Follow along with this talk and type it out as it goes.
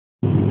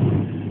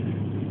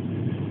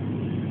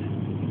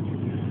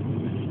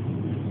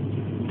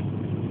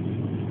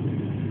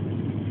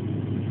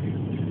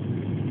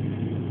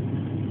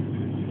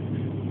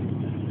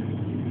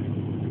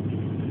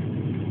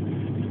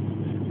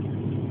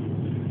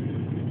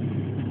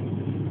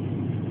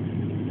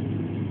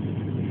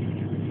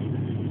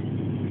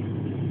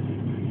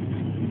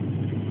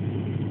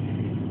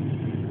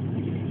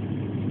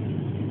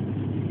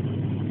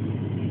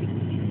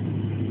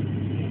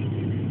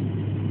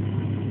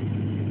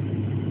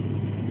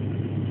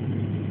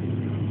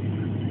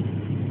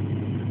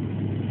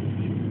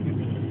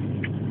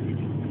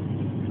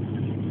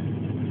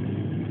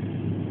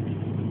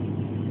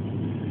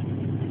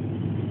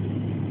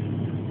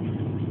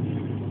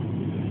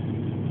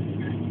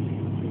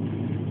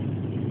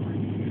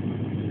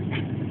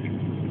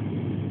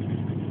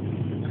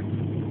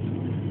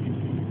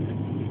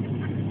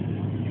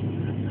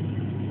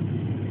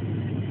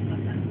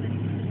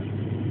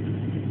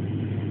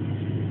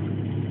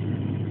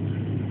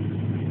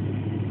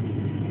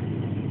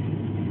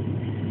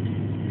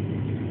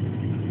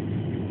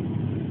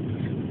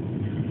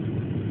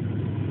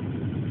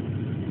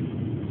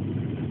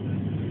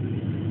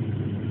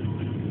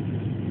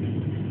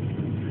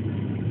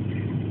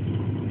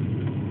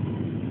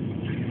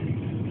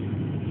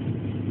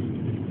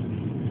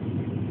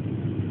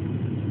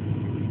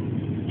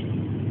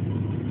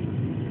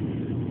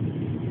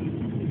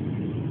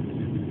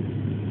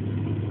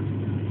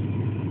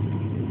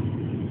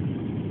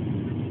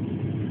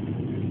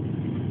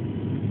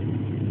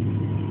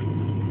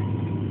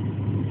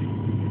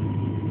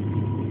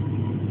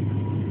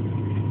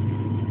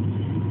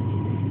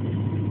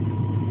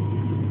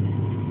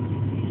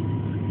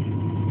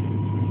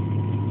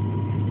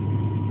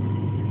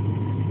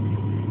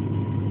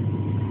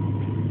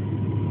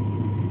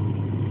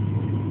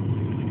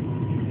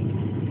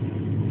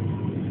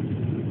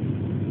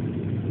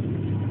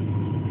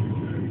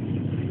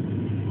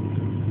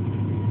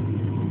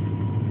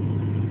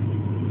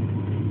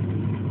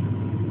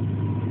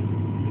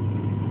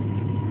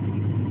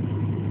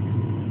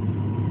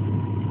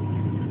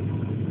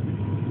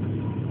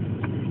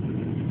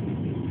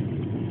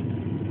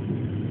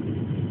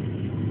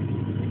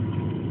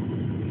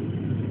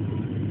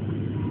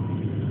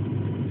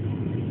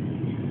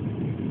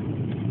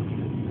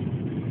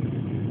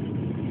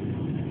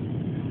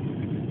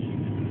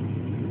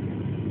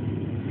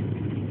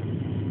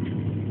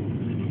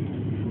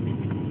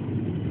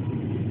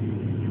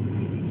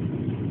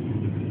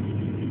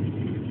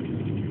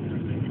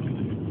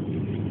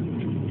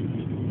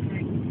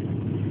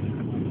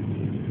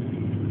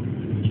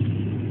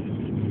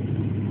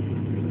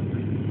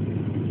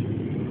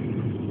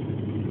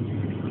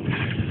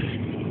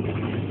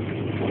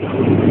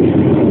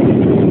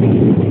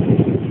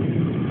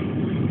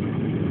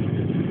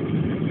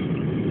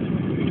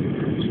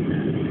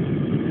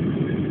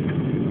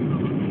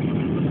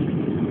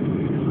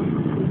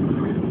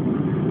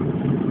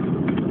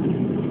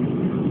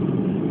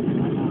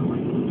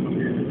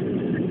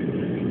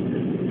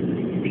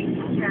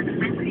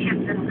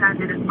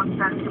landed at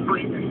Mactan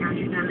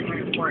International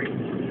Airport.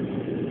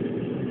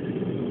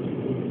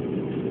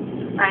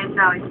 Time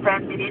now is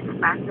 10 minutes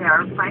past the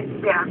hour 5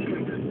 in the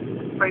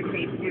afternoon. For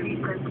safety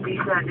reasons,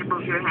 please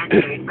remove your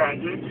hand-carried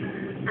baggage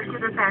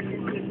until the transit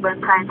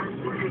seatbelt sign has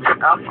been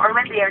switched off or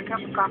when the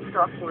aircraft comes to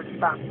a full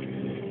stop.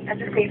 As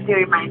a safety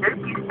reminder,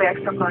 please be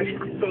extra cautious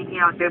in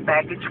taking out your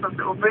baggage from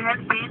the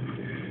overhead bins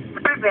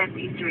to prevent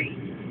injury.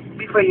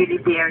 Before you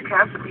leave the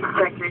aircraft, please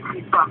check your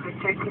seat pockets,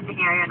 your sitting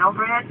area, and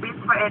overhead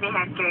bins for any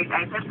hand-carried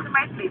items you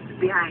might leave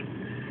behind.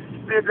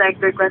 We would like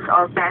to request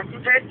all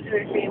passengers to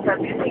refrain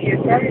from using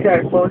your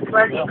cellular phones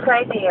while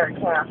inside the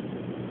aircraft.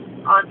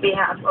 On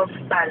behalf of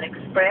PAL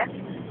Express,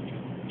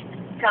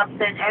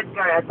 Captain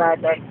Edgar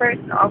Abaday,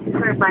 First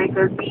Officer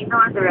Michael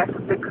Pino, and the rest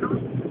of the crew,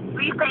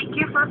 we thank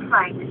you for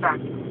flying with us.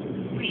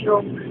 We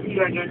hope to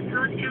see you again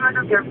soon in one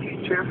of your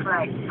future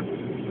flights.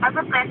 Have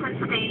a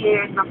pleasant stay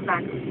here in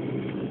Mactan.